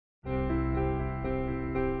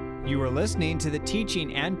You are listening to the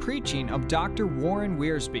teaching and preaching of Dr. Warren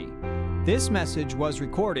Wiersbe. This message was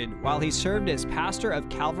recorded while he served as pastor of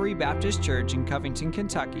Calvary Baptist Church in Covington,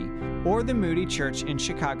 Kentucky, or the Moody Church in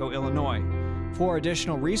Chicago, Illinois. For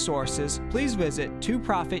additional resources, please visit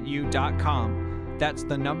 2prophetu.com. That's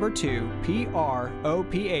the number 2, PROPHETU.com.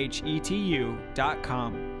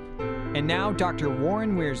 And now, Dr.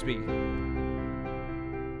 Warren Wiersbe.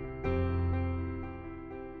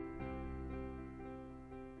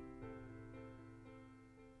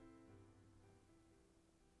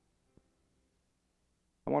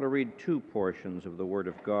 I want to read two portions of the Word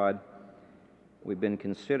of God. We've been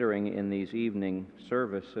considering in these evening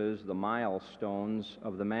services the milestones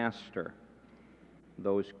of the Master,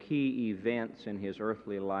 those key events in his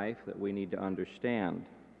earthly life that we need to understand.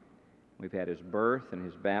 We've had his birth and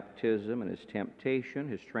his baptism and his temptation,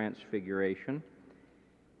 his transfiguration,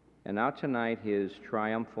 and now tonight his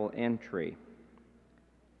triumphal entry.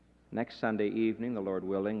 Next Sunday evening, the Lord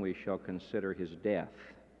willing, we shall consider his death.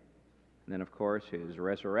 And then, of course, his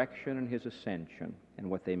resurrection and his ascension and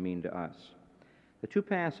what they mean to us. The two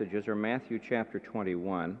passages are Matthew chapter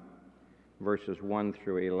 21, verses 1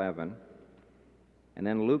 through 11, and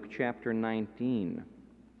then Luke chapter 19,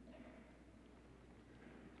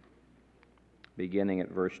 beginning at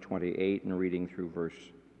verse 28 and reading through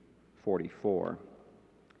verse 44.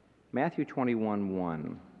 Matthew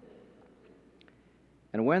 21:1.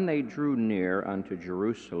 And when they drew near unto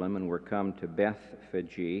Jerusalem and were come to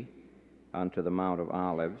Bethphage, unto the Mount of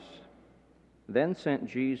Olives, then sent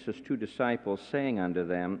Jesus two disciples, saying unto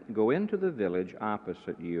them, Go into the village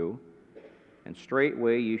opposite you, and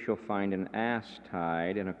straightway ye shall find an ass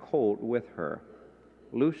tied, and a colt with her.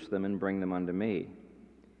 Loose them, and bring them unto me.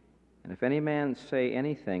 And if any man say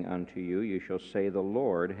anything unto you, you shall say, The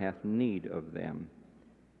Lord hath need of them,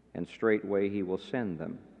 and straightway he will send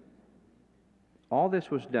them. All this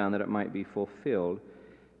was done that it might be fulfilled,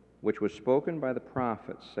 which was spoken by the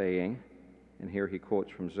prophet, saying, and here he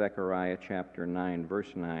quotes from Zechariah chapter 9,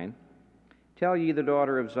 verse 9, Tell ye the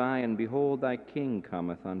daughter of Zion, Behold, thy king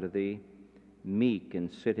cometh unto thee, meek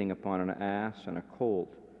and sitting upon an ass, and a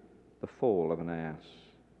colt, the foal of an ass.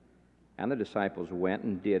 And the disciples went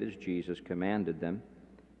and did as Jesus commanded them,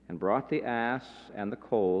 and brought the ass and the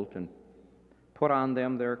colt, and put on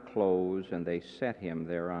them their clothes, and they set him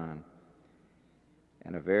thereon.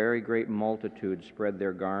 And a very great multitude spread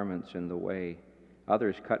their garments in the way.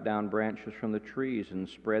 Others cut down branches from the trees and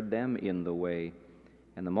spread them in the way.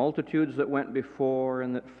 And the multitudes that went before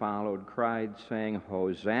and that followed cried, saying,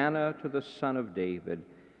 Hosanna to the Son of David.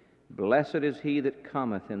 Blessed is he that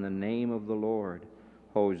cometh in the name of the Lord.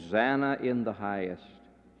 Hosanna in the highest.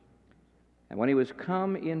 And when he was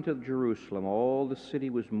come into Jerusalem, all the city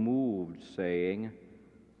was moved, saying,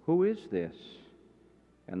 Who is this?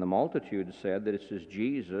 And the multitude said that this is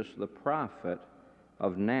Jesus, the prophet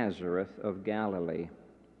of Nazareth of Galilee.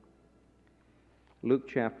 Luke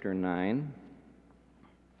chapter 9.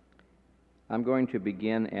 I'm going to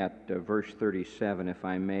begin at verse 37, if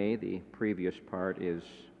I may. The previous part is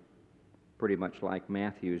pretty much like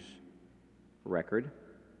Matthew's record.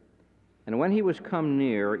 And when he was come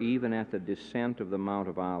near, even at the descent of the Mount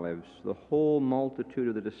of Olives, the whole multitude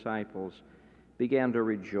of the disciples began to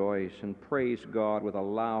rejoice and praise God with a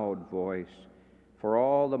loud voice for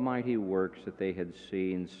all the mighty works that they had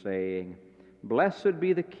seen, saying, Blessed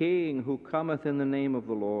be the King who cometh in the name of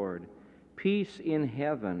the Lord, peace in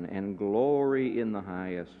heaven and glory in the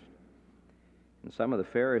highest. And some of the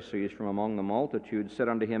Pharisees from among the multitude said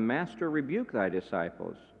unto him, Master, rebuke thy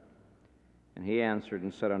disciples. And he answered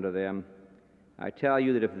and said unto them, I tell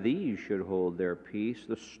you that if these should hold their peace,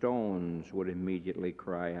 the stones would immediately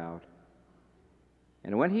cry out.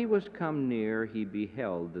 And when he was come near, he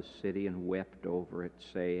beheld the city and wept over it,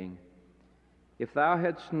 saying, If thou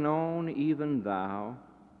hadst known, even thou,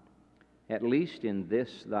 at least in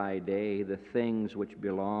this thy day, the things which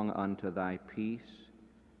belong unto thy peace,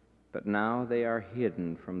 but now they are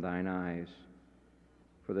hidden from thine eyes.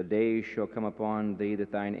 For the days shall come upon thee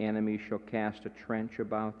that thine enemies shall cast a trench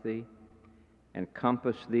about thee, and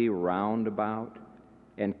compass thee round about,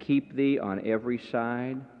 and keep thee on every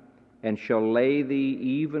side, and shall lay thee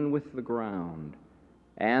even with the ground,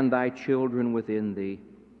 and thy children within thee,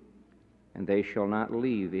 and they shall not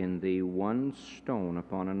leave in thee one stone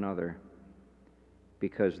upon another,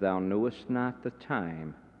 because thou knewest not the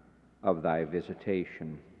time of thy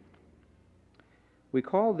visitation. We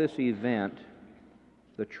call this event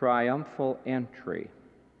the triumphal entry,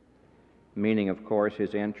 meaning, of course,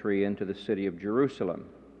 his entry into the city of Jerusalem.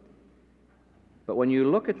 But when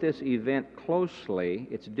you look at this event closely,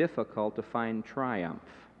 it's difficult to find triumph.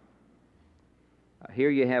 Here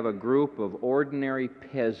you have a group of ordinary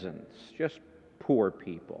peasants, just poor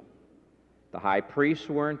people. The high priests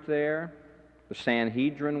weren't there. The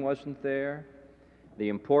Sanhedrin wasn't there. The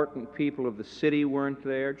important people of the city weren't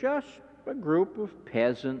there. Just a group of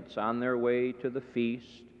peasants on their way to the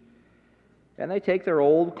feast. And they take their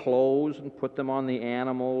old clothes and put them on the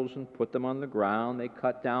animals and put them on the ground. They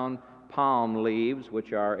cut down palm leaves,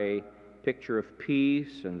 which are a picture of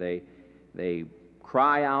peace, and they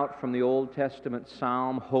cry out from the Old Testament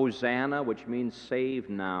psalm, Hosanna, which means save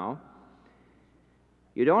now.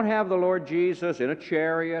 You don't have the Lord Jesus in a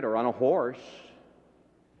chariot or on a horse.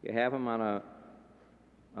 You have him on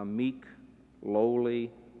a meek,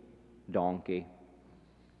 lowly donkey,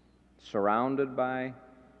 surrounded by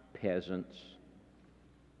peasants,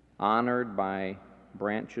 honored by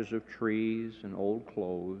branches of trees and old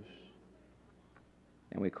clothes.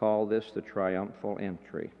 And we call this the triumphal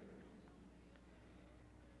entry.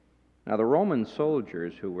 Now, the Roman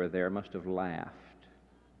soldiers who were there must have laughed,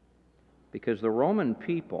 because the Roman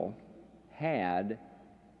people had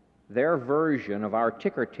their version of our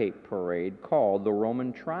ticker tape parade called the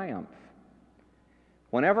Roman Triumph.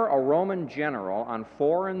 Whenever a Roman general on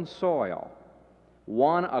foreign soil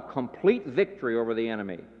won a complete victory over the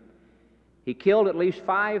enemy, he killed at least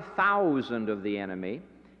 5,000 of the enemy,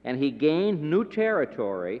 and he gained new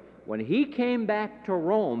territory. When he came back to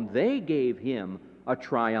Rome, they gave him a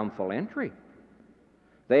triumphal entry.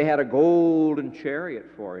 They had a golden chariot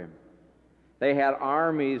for him. They had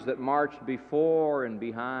armies that marched before and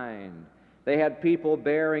behind. They had people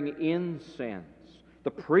bearing incense.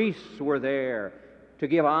 The priests were there to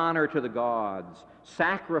give honor to the gods.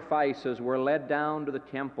 Sacrifices were led down to the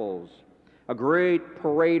temples. A great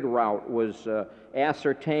parade route was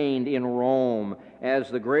ascertained in Rome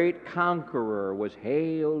as the great conqueror was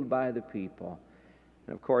hailed by the people.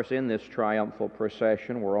 And of course, in this triumphal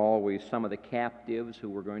procession were always some of the captives who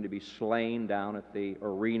were going to be slain down at the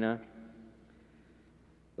arena.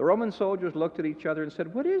 The Roman soldiers looked at each other and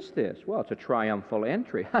said, "What is this?" "Well, it's a triumphal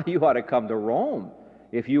entry. You ought to come to Rome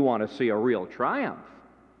if you want to see a real triumph."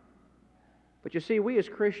 But you see, we as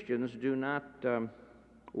Christians do not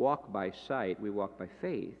walk by sight, we walk by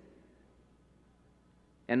faith.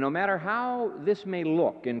 And no matter how this may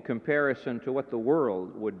look in comparison to what the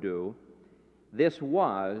world would do, this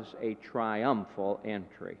was a triumphal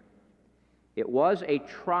entry. It was a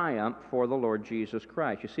triumph for the Lord Jesus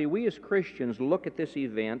Christ. You see, we as Christians look at this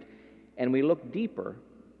event and we look deeper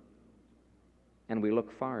and we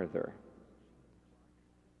look farther.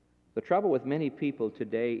 The trouble with many people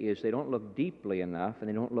today is they don't look deeply enough and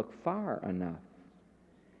they don't look far enough.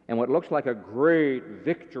 And what looks like a great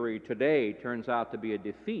victory today turns out to be a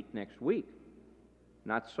defeat next week.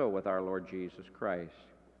 Not so with our Lord Jesus Christ.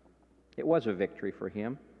 It was a victory for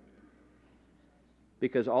him,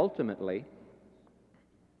 because ultimately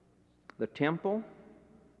the temple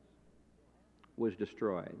was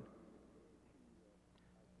destroyed.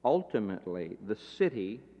 Ultimately, the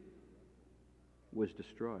city was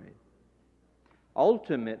destroyed.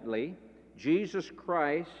 Ultimately, Jesus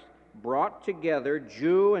Christ brought together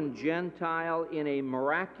Jew and Gentile in a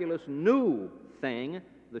miraculous new thing,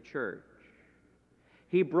 the church.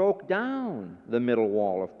 He broke down the middle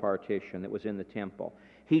wall of partition that was in the temple.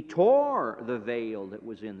 He tore the veil that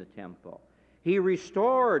was in the temple. He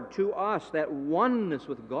restored to us that oneness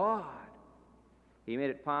with God. He made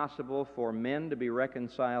it possible for men to be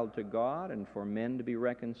reconciled to God and for men to be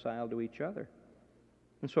reconciled to each other.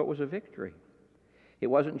 And so it was a victory. It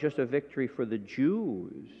wasn't just a victory for the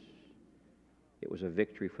Jews. It was a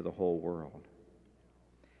victory for the whole world.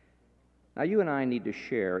 Now, you and I need to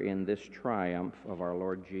share in this triumph of our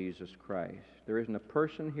Lord Jesus Christ. There isn't a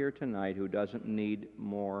person here tonight who doesn't need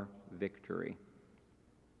more victory.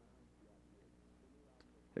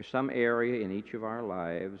 There's some area in each of our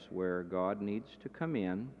lives where God needs to come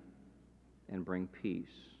in and bring peace.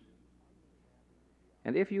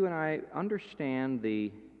 And if you and I understand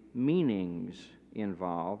the meanings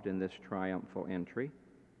involved in this triumphal entry,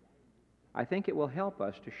 I think it will help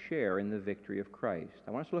us to share in the victory of Christ.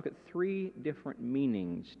 I want us to look at three different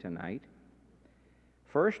meanings tonight.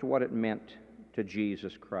 First, what it meant to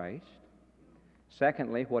Jesus Christ.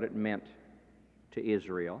 Secondly, what it meant to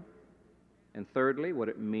Israel. And thirdly, what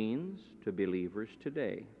it means to believers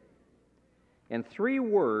today. And three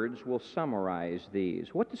words will summarize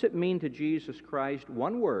these. What does it mean to Jesus Christ?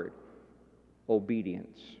 One word: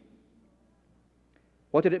 obedience.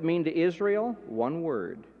 What did it mean to Israel? One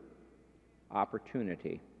word: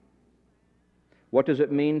 opportunity. What does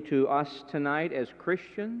it mean to us tonight as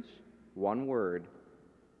Christians? One word: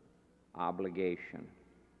 obligation.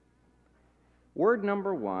 Word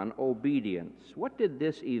number one, obedience. What did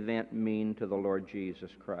this event mean to the Lord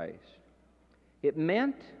Jesus Christ? It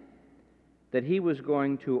meant that he was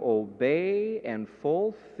going to obey and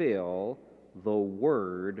fulfill the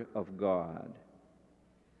Word of God.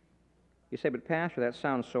 You say, but Pastor, that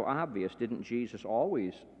sounds so obvious. Didn't Jesus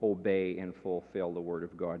always obey and fulfill the Word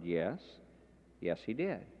of God? Yes. Yes, he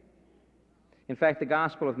did. In fact, the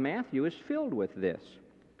Gospel of Matthew is filled with this.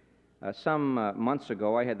 Some months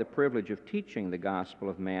ago, I had the privilege of teaching the Gospel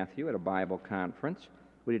of Matthew at a Bible conference.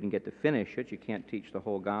 We didn't get to finish it. You can't teach the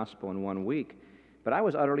whole Gospel in 1 week. But I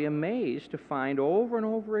was utterly amazed to find over and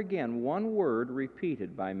over again one word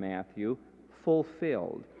repeated by Matthew,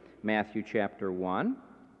 fulfilled. Matthew chapter 1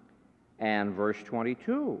 and verse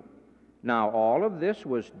 22. Now all of this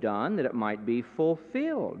was done that it might be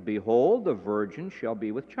fulfilled. Behold, the virgin shall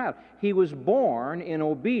be with child. He was born in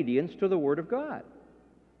obedience to the Word of God.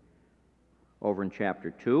 Over in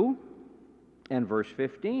chapter 2 and verse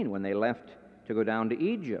 15, when they left to go down to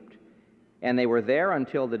Egypt. And they were there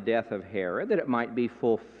until the death of Herod, that it might be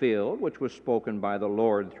fulfilled, which was spoken by the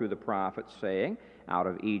Lord through the prophet, saying, Out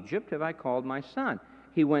of Egypt have I called my son.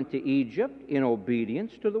 He went to Egypt in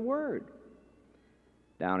obedience to the Word.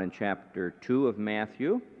 Down in chapter 2 of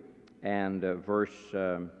Matthew and verse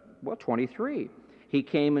 23. He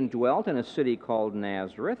came and dwelt in a city called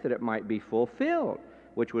Nazareth, that it might be fulfilled,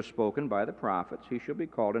 which was spoken by the prophets. He shall be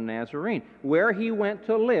called a Nazarene. Where he went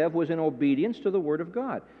to live was in obedience to the Word of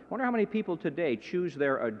God. I wonder how many people today choose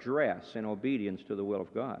their address in obedience to the will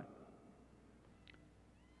of God.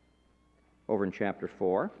 Over in chapter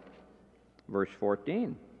 4, verse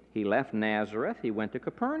 14. He left Nazareth, he went to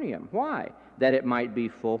Capernaum. Why? That it might be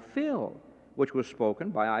fulfilled, which was spoken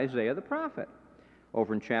by Isaiah the prophet.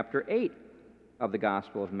 Over in chapter 8 of the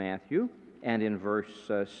Gospel of Matthew and in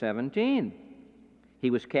verse 17. He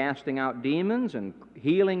was casting out demons and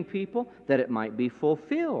healing people that it might be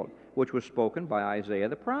fulfilled, which was spoken by Isaiah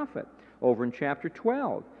the prophet. Over in chapter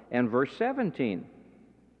 12 and verse 17.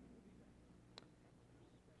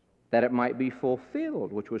 That it might be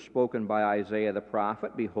fulfilled, which was spoken by Isaiah the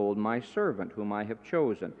prophet, Behold my servant, whom I have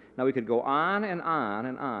chosen. Now we could go on and on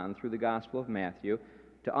and on through the Gospel of Matthew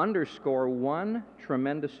to underscore one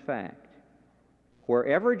tremendous fact.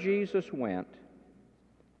 Wherever Jesus went,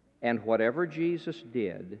 and whatever Jesus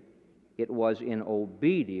did, it was in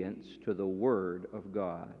obedience to the Word of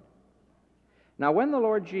God. Now, when the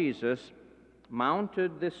Lord Jesus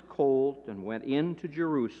mounted this colt and went into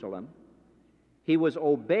Jerusalem, he was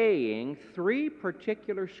obeying three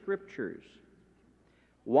particular scriptures.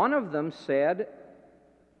 One of them said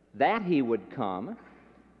that he would come.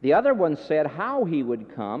 The other one said how he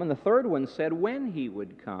would come. And the third one said when he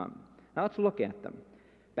would come. Now, let's look at them.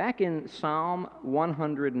 Back in Psalm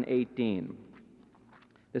 118,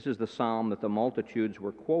 this is the psalm that the multitudes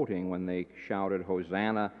were quoting when they shouted,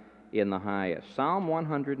 Hosanna in the highest. Psalm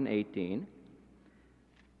 118.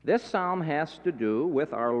 This psalm has to do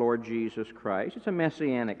with our Lord Jesus Christ. It's a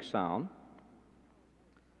messianic psalm.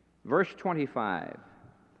 Verse 25.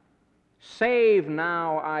 Save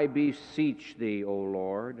now, I beseech thee, O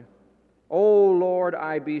Lord. O Lord,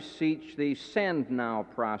 I beseech thee, send now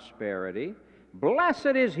prosperity.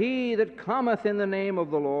 Blessed is he that cometh in the name of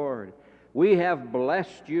the Lord. We have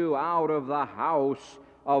blessed you out of the house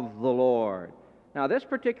of the Lord. Now, this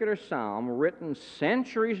particular psalm, written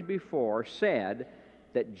centuries before, said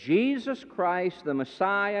that Jesus Christ, the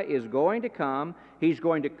Messiah, is going to come. He's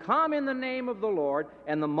going to come in the name of the Lord,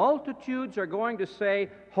 and the multitudes are going to say,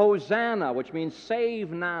 Hosanna, which means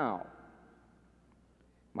save now.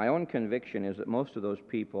 My own conviction is that most of those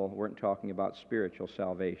people weren't talking about spiritual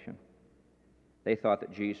salvation. They thought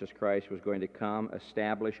that Jesus Christ was going to come,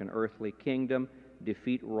 establish an earthly kingdom,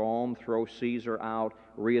 defeat Rome, throw Caesar out,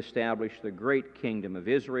 reestablish the great kingdom of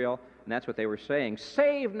Israel. And that's what they were saying.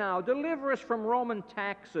 Save now, deliver us from Roman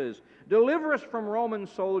taxes, deliver us from Roman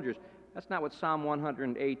soldiers. That's not what Psalm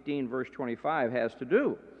 118, verse 25 has to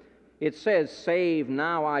do. It says, Save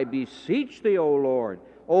now, I beseech thee, O Lord.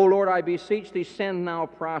 O Lord, I beseech thee, send now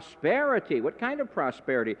prosperity. What kind of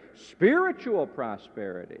prosperity? Spiritual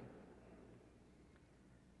prosperity.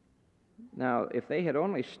 Now, if they had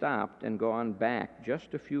only stopped and gone back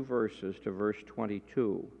just a few verses to verse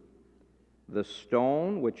 22, the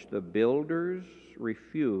stone which the builders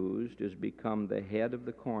refused is become the head of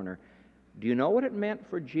the corner. Do you know what it meant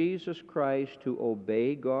for Jesus Christ to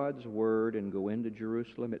obey God's word and go into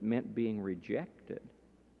Jerusalem? It meant being rejected.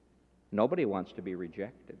 Nobody wants to be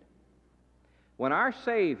rejected. When our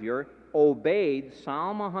Savior obeyed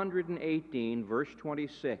Psalm 118, verse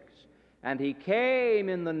 26, and he came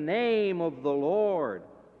in the name of the Lord,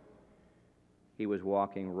 he was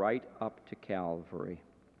walking right up to Calvary.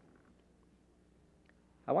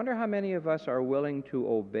 I wonder how many of us are willing to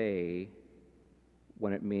obey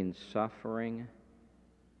when it means suffering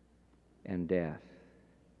and death.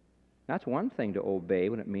 That's one thing to obey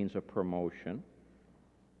when it means a promotion,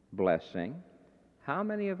 blessing. How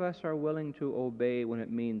many of us are willing to obey when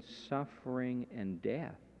it means suffering and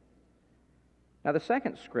death? Now, the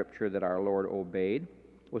second scripture that our Lord obeyed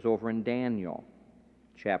was over in Daniel,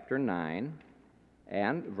 chapter 9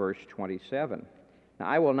 and verse 27. Now,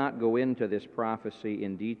 I will not go into this prophecy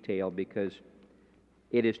in detail because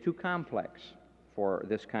it is too complex for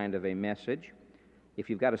this kind of a message. If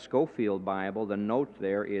you've got a Schofield Bible, the note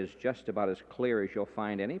there is just about as clear as you'll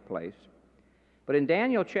find any place. But in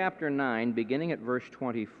Daniel chapter 9, beginning at verse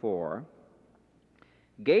 24,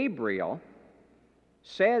 Gabriel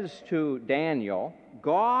says to Daniel,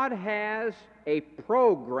 God has a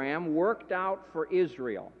program worked out for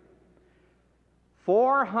Israel.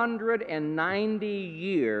 490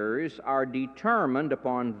 years are determined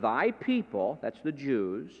upon thy people, that's the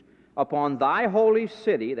Jews, upon thy holy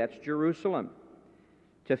city, that's Jerusalem,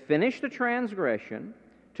 to finish the transgression,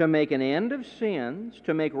 to make an end of sins,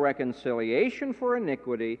 to make reconciliation for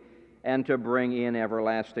iniquity, and to bring in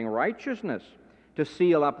everlasting righteousness, to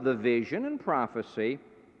seal up the vision and prophecy,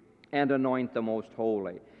 and anoint the most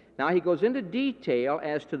holy. Now he goes into detail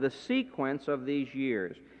as to the sequence of these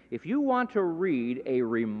years. If you want to read a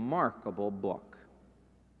remarkable book,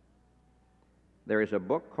 there is a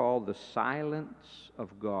book called The Silence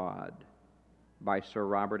of God by Sir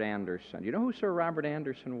Robert Anderson. Do you know who Sir Robert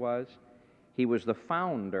Anderson was? He was the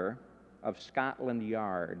founder of Scotland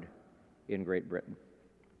Yard in Great Britain.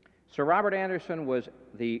 Sir Robert Anderson was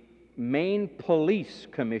the main police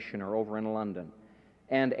commissioner over in London,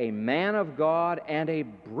 and a man of God and a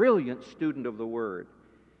brilliant student of the Word.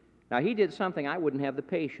 Now, he did something I wouldn't have the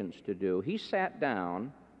patience to do. He sat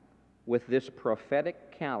down with this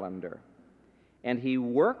prophetic calendar, and he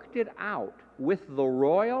worked it out with the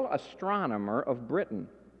royal astronomer of Britain,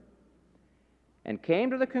 and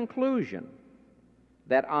came to the conclusion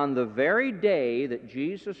that on the very day that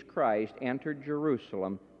Jesus Christ entered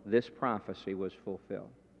Jerusalem, this prophecy was fulfilled.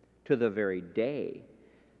 To the very day.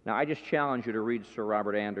 Now, I just challenge you to read Sir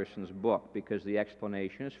Robert Anderson's book because the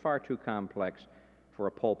explanation is far too complex for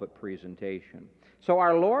a pulpit presentation. So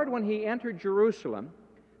our Lord, when he entered Jerusalem,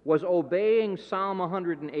 was obeying Psalm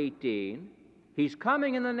 118. He's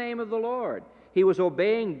coming in the name of the Lord. He was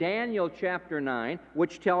obeying Daniel chapter 9,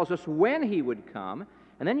 which tells us when he would come.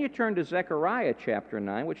 And then you turn to Zechariah chapter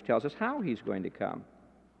 9, which tells us how he's going to come.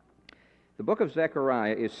 The book of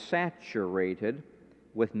Zechariah is saturated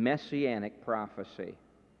with messianic prophecy.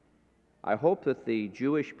 I hope that the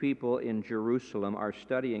Jewish people in Jerusalem are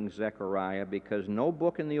studying Zechariah because no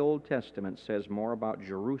book in the Old Testament says more about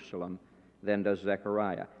Jerusalem than does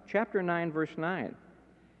Zechariah. Chapter 9, verse 9.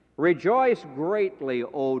 Rejoice greatly,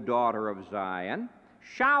 O daughter of Zion.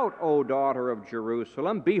 Shout, O daughter of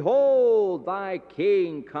Jerusalem. Behold, thy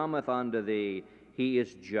king cometh unto thee. He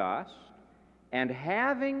is just and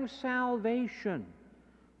having salvation,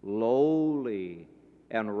 lowly,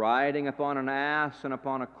 and riding upon an ass and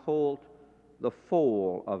upon a colt, the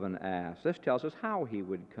foal of an ass. This tells us how he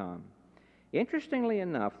would come. Interestingly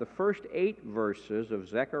enough, the first 8 verses of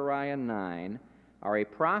Zechariah 9 are a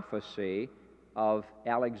prophecy of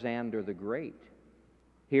Alexander the Great.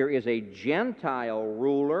 Here is a Gentile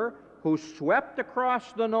ruler who swept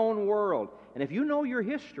across the known world. And if you know your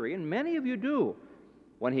history, and many of you do,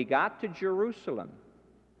 when he got to Jerusalem,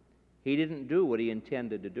 he didn't do what he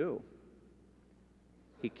intended to do.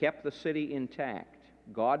 He kept the city intact.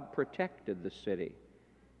 God protected the city.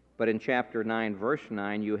 But in chapter 9, verse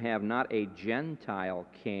 9, you have not a Gentile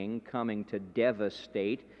king coming to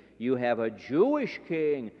devastate. You have a Jewish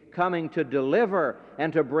king coming to deliver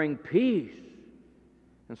and to bring peace.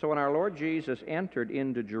 And so when our Lord Jesus entered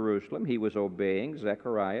into Jerusalem, he was obeying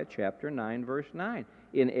Zechariah chapter 9, verse 9,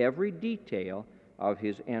 in every detail of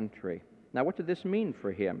his entry. Now, what did this mean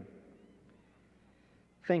for him?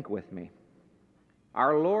 Think with me.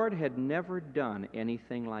 Our Lord had never done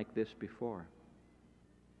anything like this before.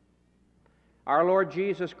 Our Lord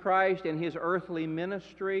Jesus Christ in his earthly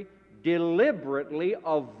ministry deliberately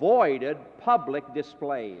avoided public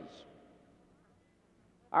displays.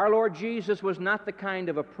 Our Lord Jesus was not the kind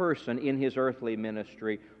of a person in his earthly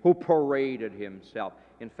ministry who paraded himself.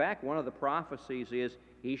 In fact, one of the prophecies is,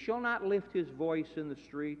 he shall not lift his voice in the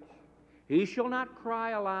streets. He shall not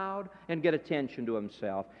cry aloud and get attention to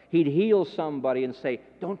himself. He'd heal somebody and say,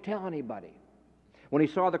 don't tell anybody. When he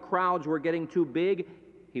saw the crowds were getting too big,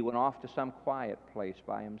 he went off to some quiet place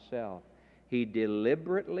by himself. He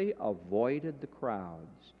deliberately avoided the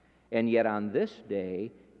crowds. And yet on this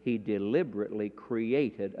day, he deliberately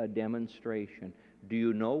created a demonstration. Do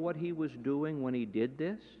you know what he was doing when he did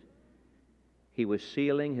this? He was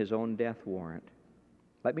sealing his own death warrant.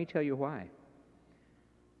 Let me tell you why.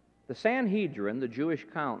 The Sanhedrin, the Jewish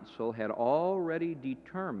council, had already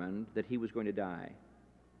determined that he was going to die.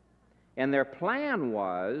 And their plan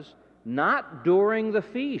was not during the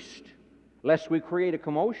feast, lest we create a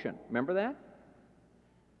commotion. Remember that?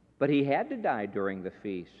 But he had to die during the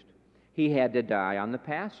feast. He had to die on the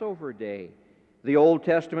Passover day. The Old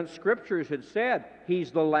Testament scriptures had said,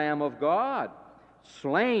 He's the Lamb of God,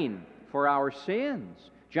 slain for our sins.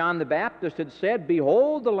 John the Baptist had said,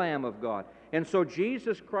 Behold the Lamb of God. And so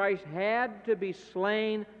Jesus Christ had to be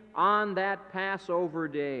slain on that Passover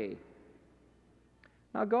day.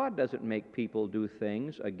 Now, God doesn't make people do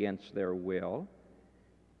things against their will.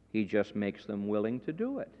 He just makes them willing to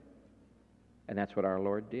do it. And that's what our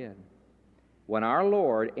Lord did. When our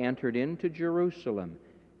Lord entered into Jerusalem,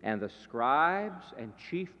 and the scribes and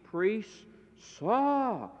chief priests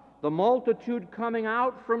saw the multitude coming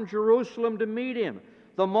out from Jerusalem to meet him,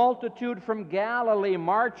 the multitude from Galilee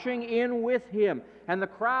marching in with him, and the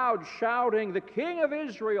crowd shouting, The King of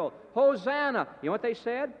Israel, Hosanna. You know what they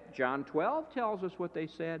said? John 12 tells us what they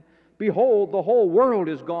said. Behold, the whole world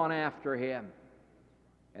is gone after him.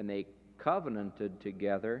 And they covenanted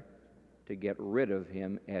together to get rid of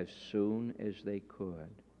him as soon as they could.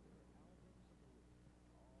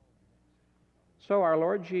 So our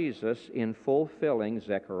Lord Jesus, in fulfilling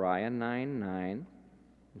Zechariah 9:9,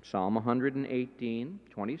 Psalm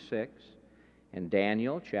 118:26, and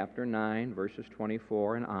Daniel chapter 9, verses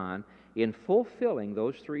 24 and on, in fulfilling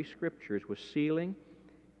those three scriptures, was sealing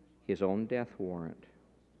his own death warrant.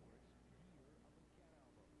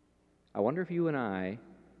 I wonder if you and I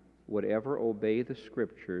would ever obey the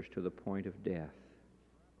scriptures to the point of death.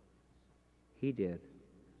 He did.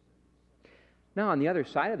 Now, on the other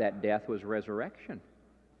side of that death was resurrection.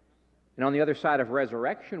 And on the other side of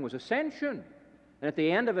resurrection was ascension. And at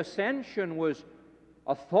the end of ascension was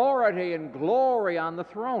authority and glory on the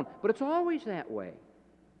throne. But it's always that way.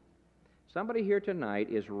 Somebody here tonight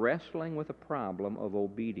is wrestling with a problem of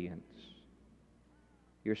obedience.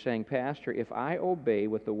 You're saying, Pastor, if I obey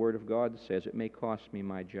what the Word of God says, it may cost me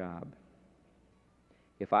my job.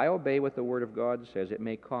 If I obey what the Word of God says, it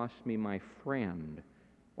may cost me my friend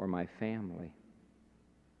or my family.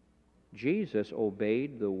 Jesus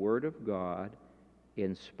obeyed the Word of God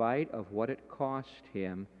in spite of what it cost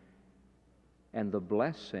him, and the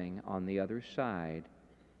blessing on the other side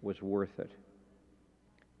was worth it.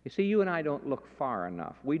 You see, you and I don't look far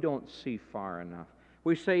enough. We don't see far enough.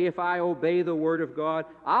 We say, if I obey the Word of God,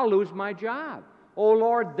 I'll lose my job. Oh,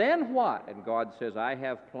 Lord, then what? And God says, I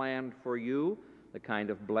have planned for you the kind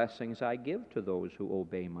of blessings I give to those who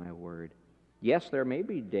obey my Word. Yes, there may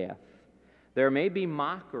be death. There may be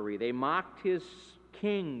mockery. They mocked his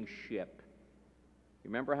kingship. You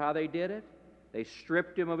remember how they did it? They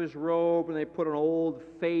stripped him of his robe, and they put an old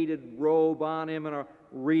faded robe on him, and a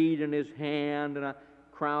reed in his hand, and a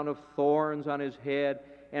crown of thorns on his head.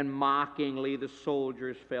 And mockingly the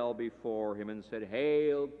soldiers fell before him and said,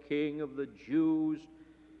 Hail, King of the Jews.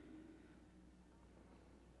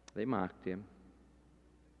 They mocked him.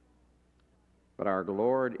 But our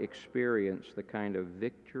Lord experienced the kind of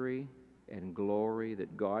victory and glory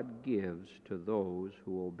that God gives to those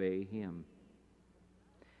who obey him.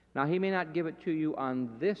 Now, he may not give it to you on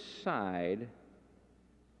this side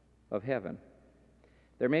of heaven.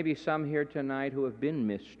 There may be some here tonight who have been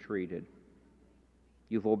mistreated.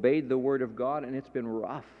 You've obeyed the Word of God, and it's been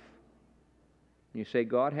rough. You say,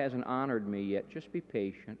 God hasn't honored me yet. Just be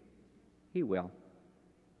patient. He will.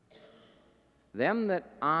 Them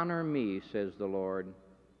that honor me, says the Lord,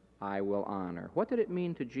 I will honor. What did it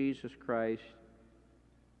mean to Jesus Christ?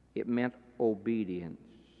 It meant obedience.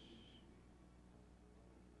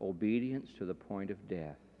 Obedience to the point of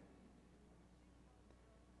death.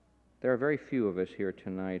 There are very few of us here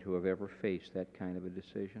tonight who have ever faced that kind of a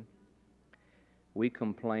decision. We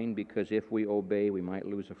complain because if we obey, we might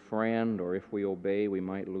lose a friend, or if we obey, we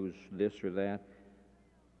might lose this or that.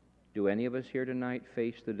 Do any of us here tonight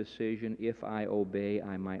face the decision, if I obey,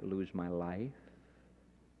 I might lose my life?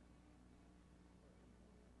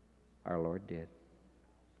 Our Lord did.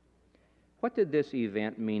 What did this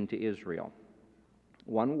event mean to Israel?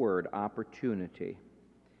 One word, opportunity.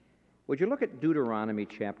 Would you look at Deuteronomy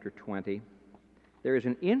chapter 20? There is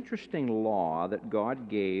an interesting law that God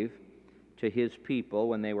gave to his people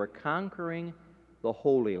when they were conquering the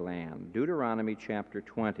Holy Land. Deuteronomy chapter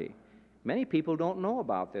 20. Many people don't know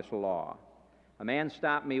about this law. A man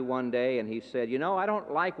stopped me one day and he said, I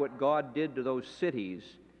don't like what God did to those cities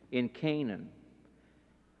in Canaan.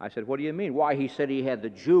 I said, what do you mean? Why, he said he had the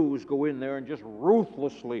Jews go in there and just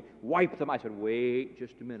ruthlessly wipe them. I said, wait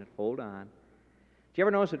just a minute, hold on. Do you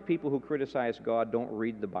ever notice that people who criticize God don't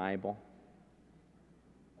read the Bible?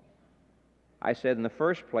 I said, in the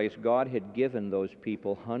first place, God had given those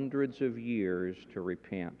people hundreds of years to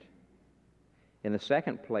repent. In the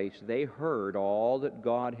second place, they heard all that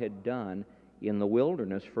God had done in the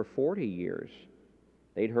wilderness for 40 years.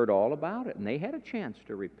 They'd heard all about it, and they had a chance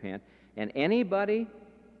to repent. And anybody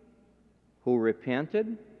who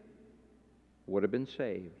repented would have been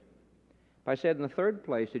saved. I said, in the third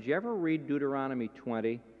place, did you ever read Deuteronomy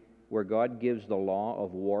 20, where God gives the law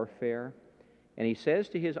of warfare? And he says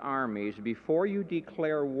to his armies, before you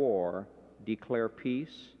declare war, declare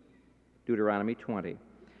peace. Deuteronomy 20.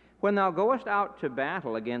 When thou goest out to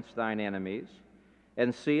battle against thine enemies,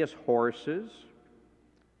 and seest horses,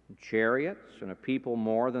 and chariots, and a people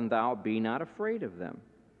more than thou, be not afraid of them.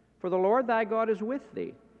 For the Lord thy God is with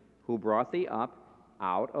thee, who brought thee up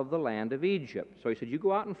out of the land of Egypt. So he said, you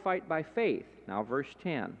go out and fight by faith. Now verse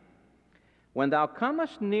 10. When thou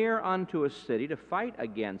comest near unto a city to fight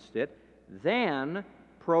against it, then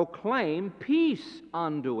proclaim peace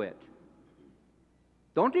unto it.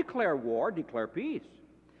 Don't declare war, declare peace.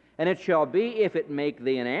 And it shall be, if it make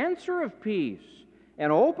thee an answer of peace,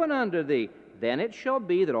 and open unto thee, then it shall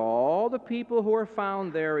be that all the people who are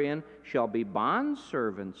found therein shall be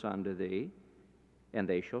bondservants unto thee, and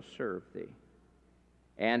they shall serve thee.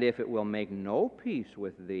 And if it will make no peace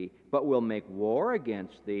with thee, but will make war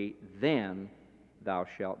against thee, then thou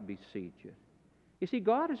shalt besiege it. You see,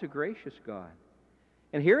 God is a gracious God.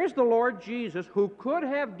 And here is the Lord Jesus, who could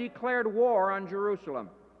have declared war on Jerusalem.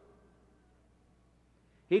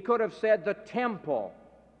 He could have said the temple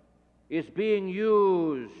is being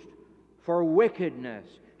used for wickedness.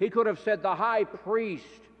 He could have said the high priest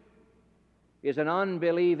is an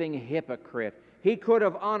unbelieving hypocrite. He could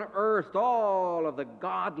have unearthed all of the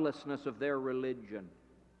godlessness of their religion.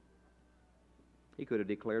 He could have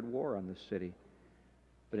declared war on the city.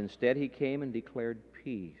 But instead he came and declared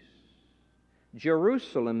peace.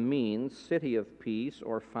 Jerusalem means city of peace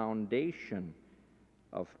or foundation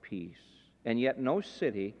of peace. And yet no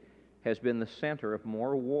city has been the center of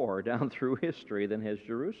more war down through history than has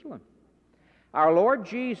Jerusalem. Our Lord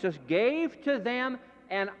Jesus gave to them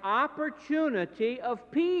an opportunity of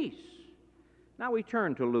peace. Now we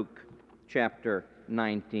turn to Luke chapter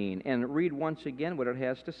 19 and read once again what it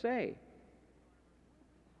has to say.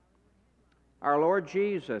 Our Lord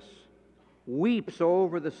Jesus weeps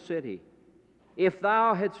over the city. If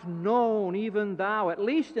thou hadst known, even thou, at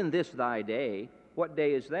least in this thy day. What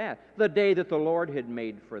day is that? The day that the Lord had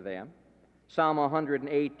made for them. Psalm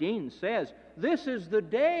 118 says, this is the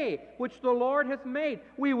day which the Lord hath made.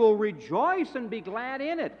 We will rejoice and be glad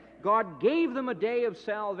in it. God gave them a day of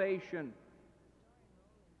salvation.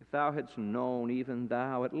 If thou hadst known, even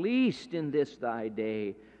thou, at least in this thy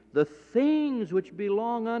day, the things which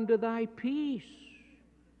belong unto thy peace.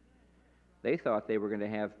 They thought they were going to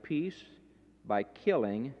have peace by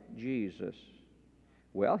killing Jesus.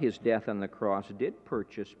 Well, his death on the cross did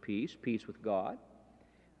purchase peace, peace with God,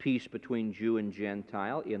 peace between Jew and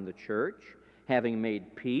Gentile in the church, having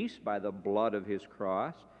made peace by the blood of his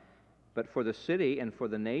cross. But for the city and for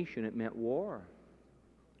the nation, it meant war.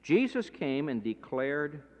 Jesus came and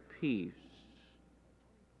declared peace,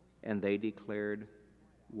 and they declared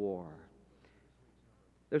war.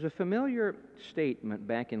 There's a familiar statement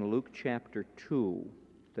back in Luke chapter 2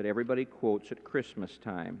 that everybody quotes at Christmas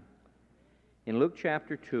time. In Luke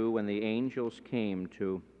chapter 2, when the angels came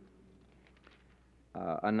to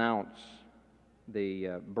announce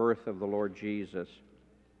the birth of the Lord Jesus,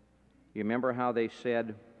 you remember how they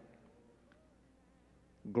said,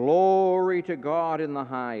 "Glory to God in the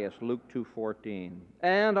highest," Luke 2:14,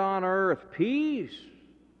 "and on earth peace,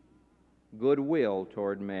 goodwill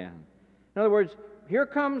toward men." In other words, here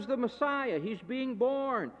comes the Messiah. He's being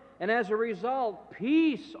born. And as a result,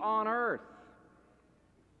 peace on earth.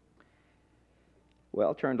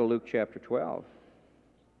 Well, turn to Luke chapter 12.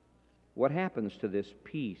 What happens to this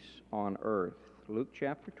peace on earth? Luke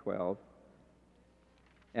chapter 12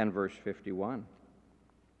 and verse 51.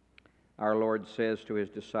 Our Lord says to his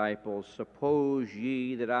disciples, "Suppose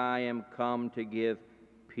ye that I am come to give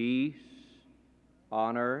peace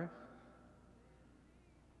on earth?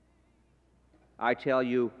 I tell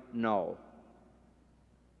you, no,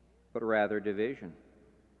 but rather division.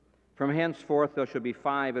 From henceforth there shall be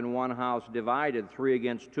 5 in one house divided, 3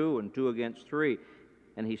 against 2 and 2 against 3.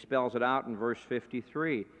 And he spells it out in verse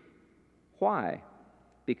 53. Why?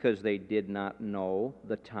 Because they did not know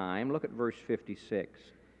the time. Look at verse 56.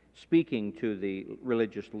 speaking to the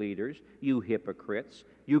religious leaders, "You hypocrites,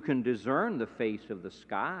 you can discern the face of the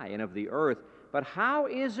sky and of the earth, but how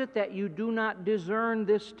is it that you do not discern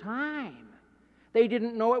this time?" They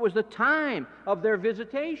didn't know it was the time of their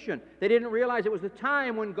visitation. They didn't realize it was the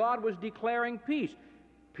time when God was declaring peace.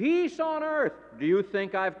 Peace on earth. Do you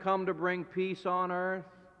think I've come to bring peace on earth?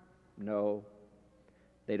 No.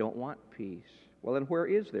 They don't want peace. Well, then where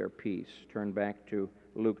is their peace? Turn back to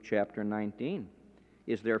Luke chapter 19.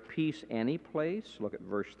 Is there peace any place? Look at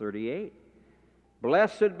verse 38.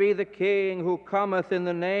 "Blessed be the King who cometh in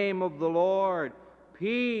the name of the Lord.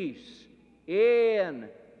 Peace in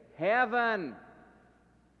heaven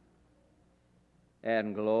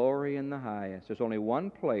and glory in the highest." There's only one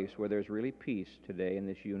place where there's really peace today in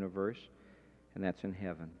this universe, and that's in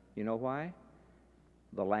heaven. You know why?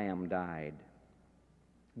 The Lamb died.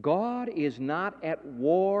 God is not at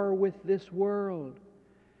war with this world.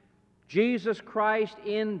 Jesus Christ,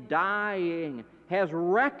 in dying, has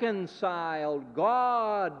reconciled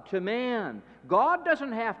God to man. God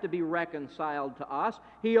doesn't have to be reconciled to us.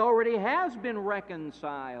 He already has been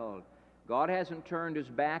reconciled. God hasn't turned His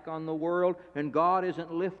back on the world, and God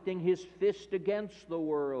isn't lifting His fist against the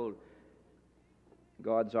world.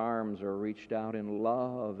 God's arms are reached out in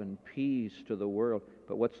love and peace to the world.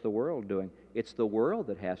 But what's the world doing? It's the world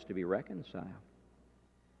that has to be reconciled.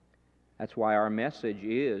 That's why our message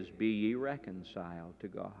is, "Be ye reconciled to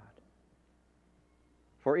God."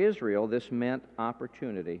 For Israel, this meant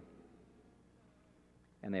opportunity,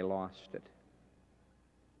 and they lost it.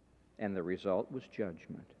 And the result was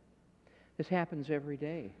judgment. This happens every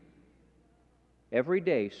day. Every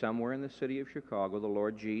day, somewhere in the city of Chicago, the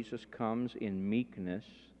Lord Jesus comes in meekness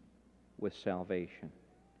with salvation.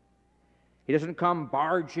 He doesn't come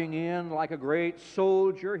barging in like a great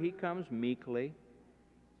soldier. He comes meekly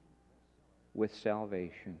with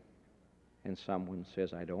salvation. And someone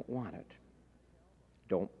says, "I don't want it.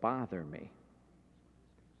 Don't bother me.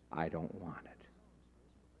 I don't want it."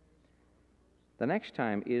 The next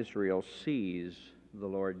time Israel sees the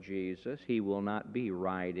Lord Jesus, He will not be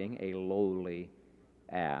riding a lowly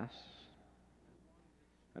ass.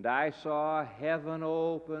 "And I saw heaven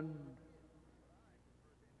open,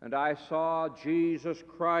 and I saw Jesus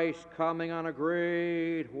Christ coming on a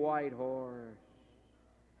great white horse,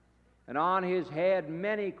 and on His head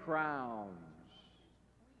many crowns,"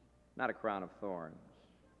 not a crown of thorns,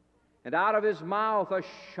 "and out of His mouth a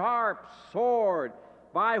sharp sword,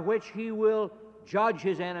 by which He will judge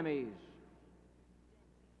His enemies."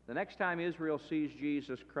 The next time Israel sees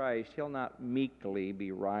Jesus Christ, He'll not meekly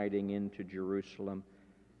be riding into Jerusalem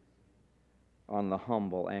on the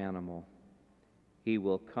humble animal. He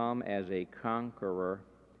will come as a conqueror,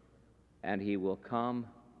 and He will come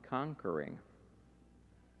conquering.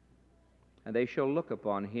 "And they shall look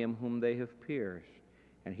upon Him whom they have pierced,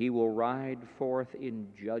 and He will ride forth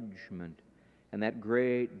in judgment." And that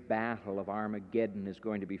great battle of Armageddon is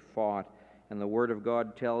going to be fought. And the Word of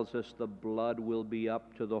God tells us the blood will be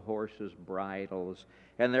up to the horses' bridles,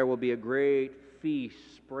 and there will be a great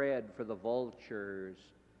feast spread for the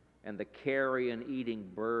vultures and the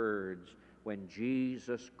carrion-eating birds when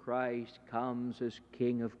Jesus Christ comes as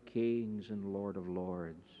King of kings and Lord of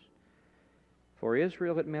lords. For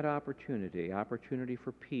Israel it meant opportunity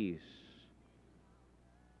for peace,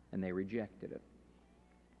 and they rejected it.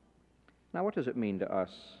 Now, what does it mean to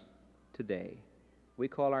us today? We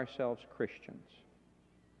call ourselves Christians.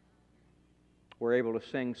 We're able to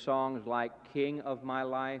sing songs like, "King of my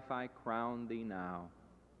life, I crown Thee now.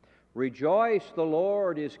 Rejoice, the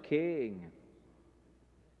Lord is King.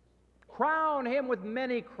 Crown Him with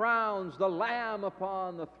many crowns, the Lamb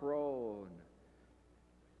upon the throne."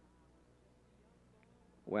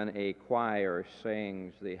 When a choir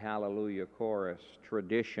sings the Hallelujah chorus,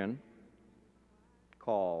 tradition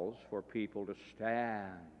calls for people to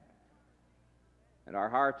stand. And our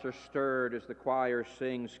hearts are stirred as the choir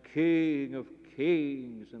sings, "King of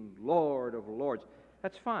kings and Lord of lords."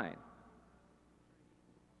 That's fine.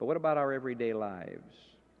 But what about our everyday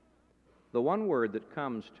lives? The one word that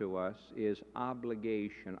comes to us is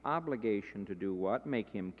obligation. Obligation to do what? Make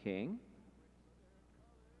Him king.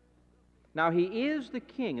 Now, He is the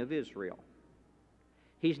King of Israel.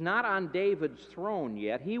 He's not on David's throne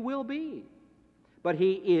yet. He will be. But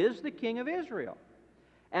He is the King of Israel.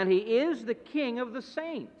 And He is the King of the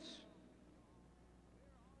saints.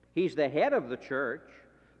 He's the head of the church,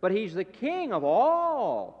 but He's the King of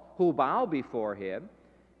all who bow before Him.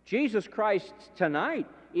 Jesus Christ tonight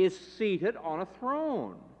is seated on a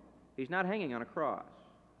throne. He's not hanging on a cross.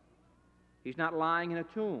 He's not lying in a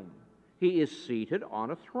tomb. He is seated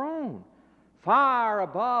on a throne, far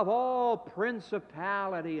above all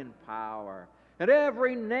principality and power. and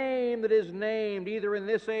every name that is named, either in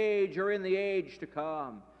this age or in the age to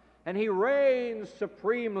come. And He reigns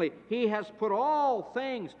supremely. He has put all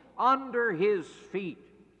things under His feet.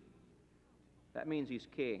 That means He's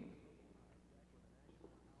king.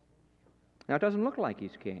 Now, it doesn't look like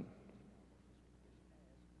He's king.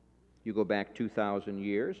 You go back 2,000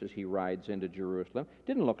 years as He rides into Jerusalem.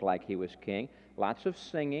 Didn't look like He was king. Lots of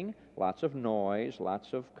singing, lots of noise,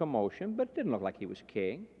 lots of commotion, but it didn't look like He was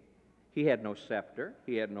king. He had no scepter.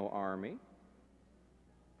 He had no army.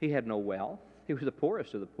 He had no wealth. He was the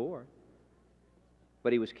poorest of the poor.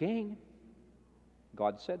 But He was king.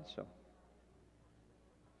 God said so.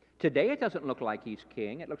 Today it doesn't look like He's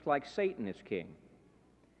king. It looks like Satan is king.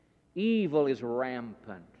 Evil is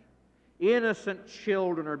rampant. Innocent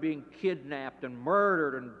children are being kidnapped and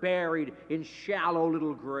murdered and buried in shallow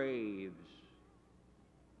little graves.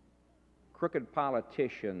 Crooked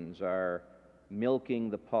politicians are milking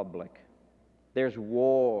the public. There's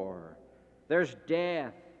war. There's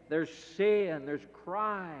death. There's sin. There's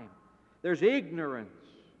crime. There's ignorance.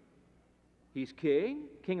 He's king?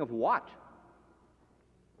 King of what?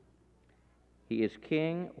 He is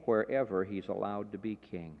king wherever He's allowed to be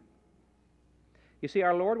king. You see,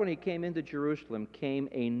 our Lord, when He came into Jerusalem, came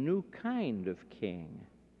a new kind of king.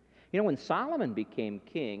 You know, when Solomon became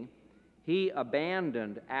king, he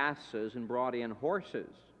abandoned asses and brought in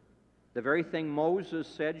horses. The very thing Moses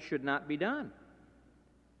said should not be done.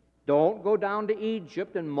 Don't go down to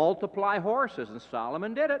Egypt and multiply horses, and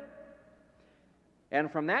Solomon did it.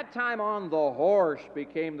 And from that time on, the horse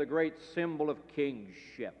became the great symbol of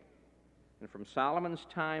kingship. And from Solomon's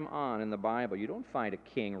time on in the Bible, you don't find a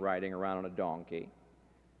king riding around on a donkey.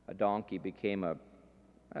 A donkey became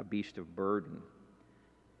a beast of burden.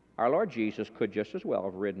 Our Lord Jesus could just as well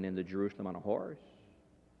have ridden into Jerusalem on a horse.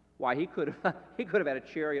 Why, he could have had a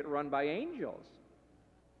chariot run by angels.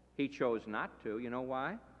 He chose not to. You know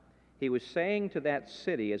why? He was saying to that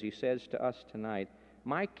city, as He says to us tonight,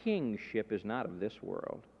 my kingship is not of this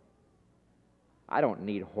world. I don't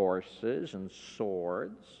need horses and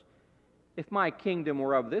swords. If my kingdom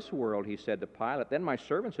were of this world, He said to Pilate, then my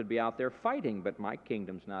servants would be out there fighting, but my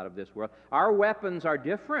kingdom's not of this world. Our weapons are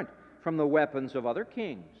different from the weapons of other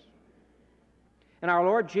kings. And our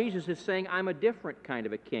Lord Jesus is saying, I'm a different kind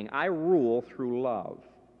of a king. I rule through love.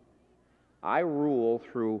 I rule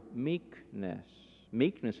through meekness.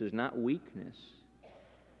 Meekness is not weakness.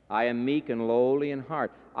 I am meek and lowly in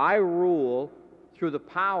heart. I rule through the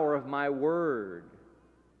power of my word.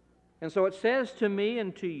 And so it says to me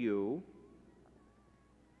and to you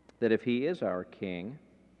that if He is our king,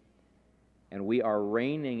 and we are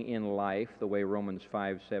reigning in life the way Romans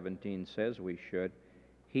 5:17 says we should,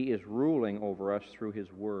 He is ruling over us through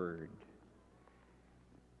His word.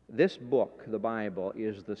 This book, the Bible,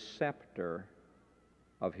 is the scepter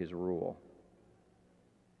of His rule.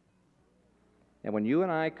 And when you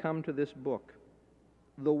and I come to this book,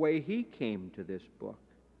 the way He came to this book,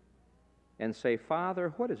 and say,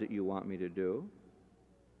 Father, what is it you want me to do?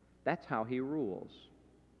 That's how He rules.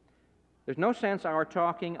 There's no sense our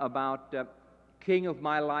talking about King of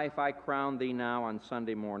my life, I crown Thee now on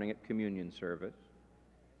Sunday morning at communion service.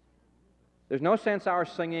 There's no sense our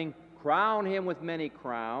singing, crown Him with many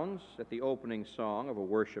crowns at the opening song of a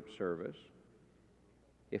worship service,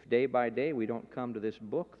 if day by day we don't come to this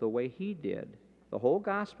book the way He did. The whole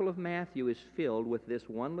Gospel of Matthew is filled with this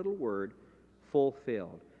one little word,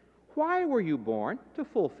 fulfilled. Why were you born? To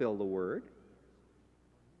fulfill the word.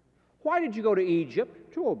 Why did you go to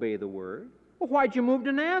Egypt? To obey the word. Well, why'd you move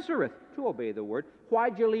to Nazareth? To obey the word.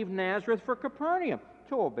 Why'd you leave Nazareth for Capernaum?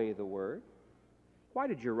 To obey the word. Why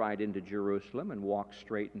did you ride into Jerusalem and walk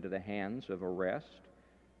straight into the hands of arrest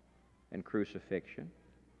and crucifixion?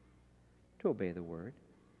 To obey the word.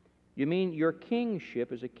 You mean your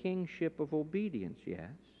kingship is a kingship of obedience, yes?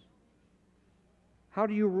 How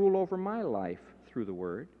do you rule over my life? Through the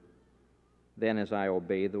word. Then as I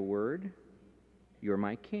obey the word, you're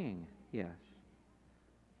my king, yes.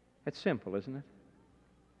 That's simple, isn't it?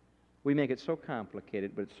 We make it so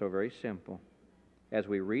complicated, but it's so very simple. As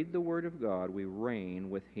we read the Word of God, we reign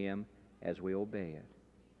with Him as we obey it.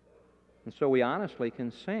 And so we honestly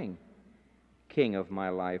can sing, King of my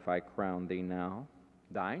life, I crown Thee now.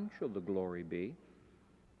 Thine shall the glory be.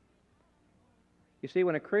 You see,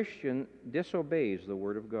 when a Christian disobeys the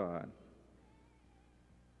Word of God,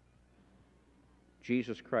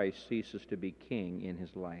 Jesus Christ ceases to be king in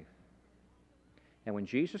his life. And when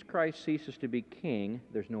Jesus Christ ceases to be king,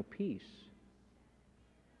 there's no peace.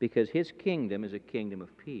 Because His kingdom is a kingdom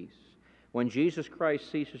of peace. When Jesus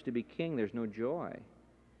Christ ceases to be king, there's no joy.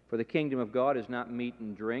 For the kingdom of God is not meat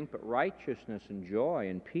and drink, but righteousness and joy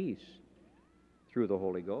and peace through the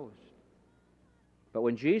Holy Ghost. But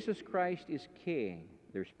when Jesus Christ is King,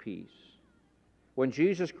 there's peace. When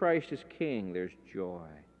Jesus Christ is King, there's joy.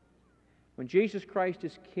 When Jesus Christ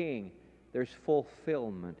is King, there's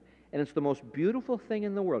fulfillment. And it's the most beautiful thing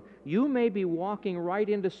in the world. You may be walking right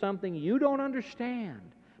into something you don't understand,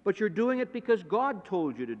 but you're doing it because God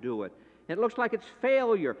told you to do it. And it looks like it's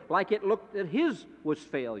failure, like it looked that His was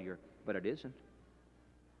failure, but it isn't.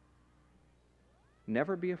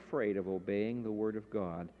 Never be afraid of obeying the Word of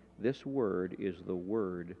God. This Word is the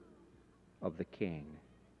Word of the King.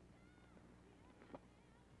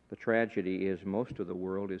 The tragedy is most of the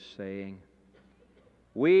world is saying,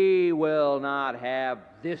 we will not have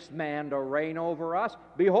this man to reign over us.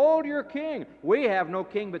 Behold your king. We have no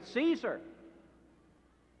king but Caesar.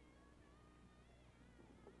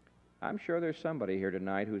 I'm sure there's somebody here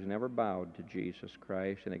tonight who's never bowed to Jesus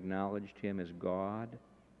Christ and acknowledged Him as God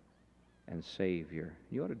and Savior.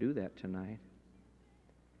 You ought to do that tonight.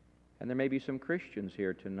 And there may be some Christians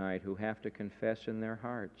here tonight who have to confess in their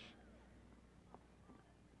hearts,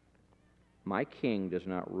 my king does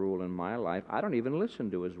not rule in my life. I don't even listen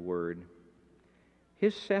to his word.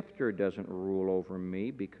 His scepter doesn't rule over me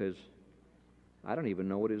because I don't even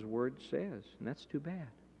know what his word says, and that's too bad.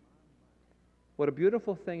 What a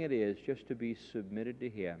beautiful thing it is just to be submitted to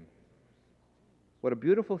Him. What a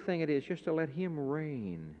beautiful thing it is just to let Him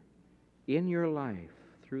reign in your life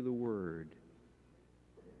through the Word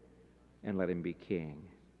and let Him be king.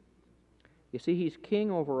 You see, He's king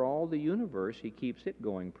over all the universe. He keeps it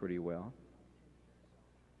going pretty well.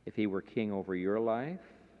 If He were king over your life,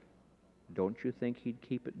 don't you think He'd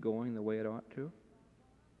keep it going the way it ought to?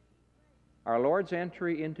 Our Lord's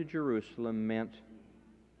entry into Jerusalem meant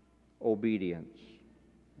obedience,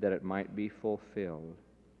 that it might be fulfilled.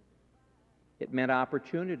 It meant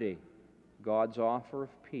opportunity, God's offer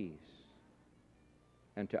of peace.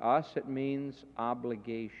 And to us it means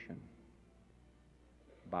obligation,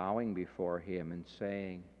 bowing before Him and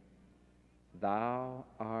saying, Thou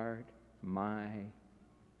art my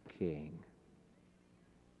King.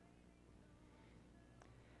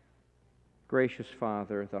 Gracious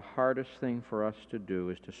Father, the hardest thing for us to do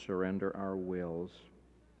is to surrender our wills.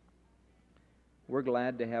 We're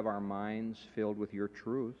glad to have our minds filled with Your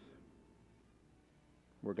truth.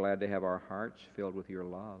 We're glad to have our hearts filled with Your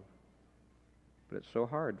love. But it's so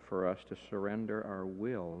hard for us to surrender our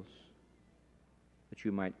wills that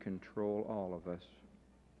You might control all of us.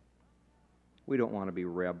 We don't want to be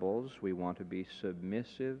rebels. We want to be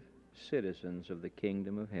submissive citizens of the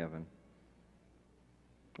kingdom of heaven.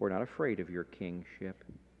 We're not afraid of Your kingship,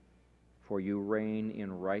 for You reign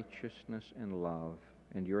in righteousness and love,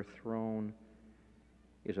 and Your throne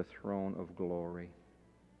is a throne of glory.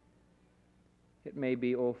 It may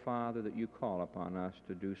be, O Father, that You call upon us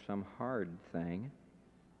to do some hard thing.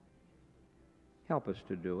 Help us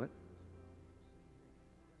to do it.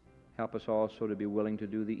 Help us also to be willing to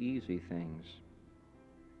do the easy things.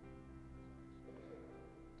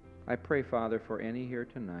 I pray, Father, for any here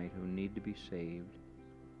tonight who need to be saved,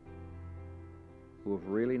 who have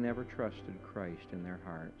really never trusted Christ in their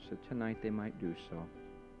hearts, that tonight they might do so.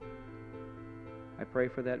 I pray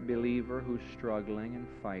for that believer who's struggling and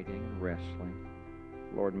fighting and wrestling.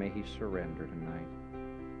 Lord, may he surrender tonight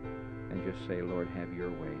and just say, Lord, have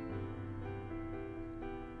Your way.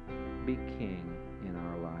 Be king in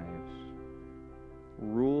our lives.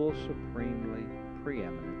 Rule supremely,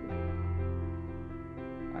 preeminently.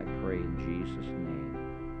 I pray in Jesus' name.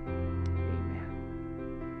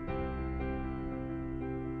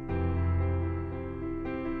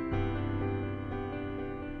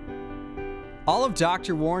 All of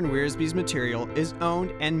Dr. Warren Wiersbe's material is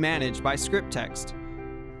owned and managed by ScriptText.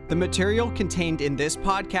 The material contained in this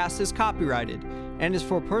podcast is copyrighted and is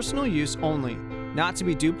for personal use only, not to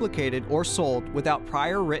be duplicated or sold without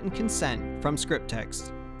prior written consent from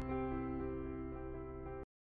ScriptText.